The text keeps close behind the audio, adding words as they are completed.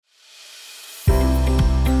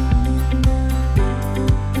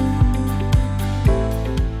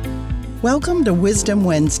Welcome to Wisdom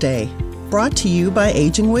Wednesday, brought to you by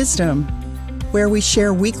Aging Wisdom, where we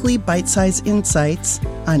share weekly bite-sized insights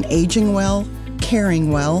on aging well,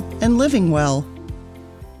 caring well, and living well.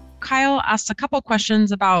 Kyle asked a couple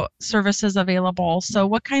questions about services available. So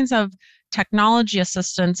what kinds of technology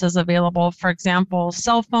assistance is available? For example,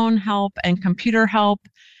 cell phone help and computer help.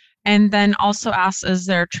 And then also asked, is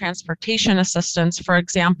there transportation assistance? For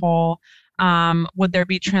example, would there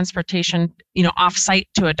be transportation, off-site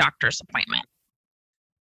to a doctor's appointment?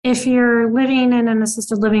 If you're living in an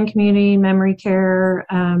assisted living community, memory care,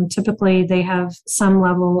 typically they have some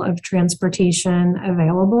level of transportation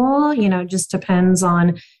available. It just depends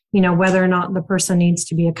on, whether or not the person needs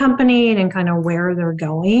to be accompanied and kind of where they're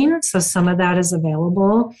going. So some of that is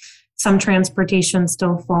available. Some transportation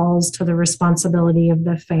still falls to the responsibility of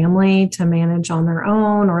the family to manage on their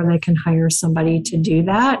own, or they can hire somebody to do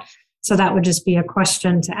that. So that would just be a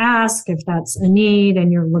question to ask if that's a need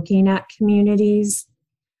and you're looking at communities.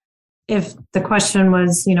 If the question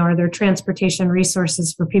was, are there transportation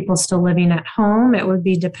resources for people still living at home? It would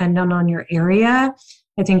be dependent on your area.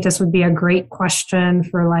 I think this would be a great question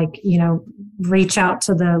for reach out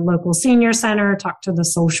to the local senior center, talk to the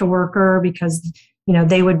social worker, because,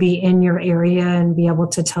 they would be in your area and be able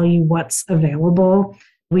to tell you what's available.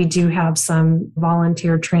 We do have some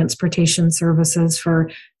volunteer transportation services for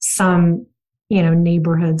some,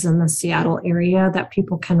 neighborhoods in the Seattle area that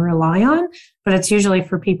people can rely on, but it's usually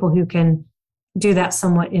for people who can do that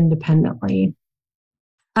somewhat independently.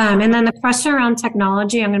 And then the question around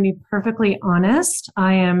technology, I'm going to be perfectly honest.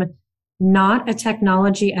 I am not a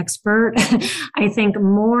technology expert. I think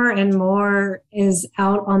more and more is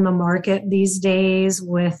out on the market these days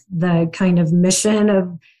with the kind of mission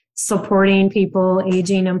of supporting people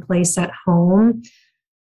aging in place at home.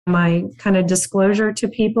 My kind of disclosure to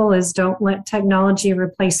people is don't let technology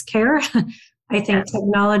replace care. I think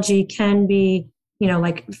technology can be,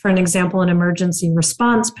 for an example, an emergency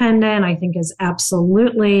response pendant, I think is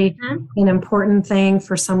absolutely an important thing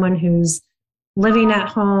for someone who's living at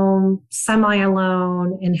home,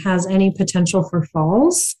 semi-alone, and has any potential for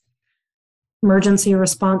falls. Emergency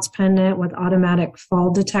response pendant with automatic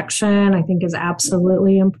fall detection, I think is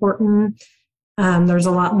absolutely important. There's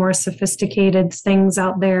a lot more sophisticated things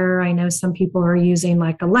out there. I know some people are using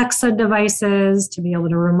like Alexa devices to be able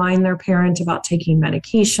to remind their parent about taking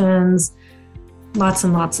medications. Lots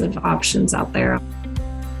and lots of options out there.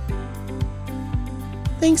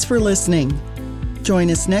 Thanks for listening.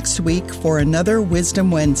 Join us next week for another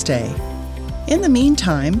Wisdom Wednesday. In the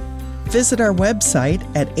meantime, visit our website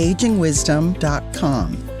at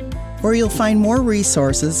agingwisdom.com, where you'll find more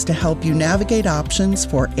resources to help you navigate options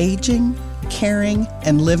for aging, caring,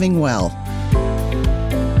 and living well.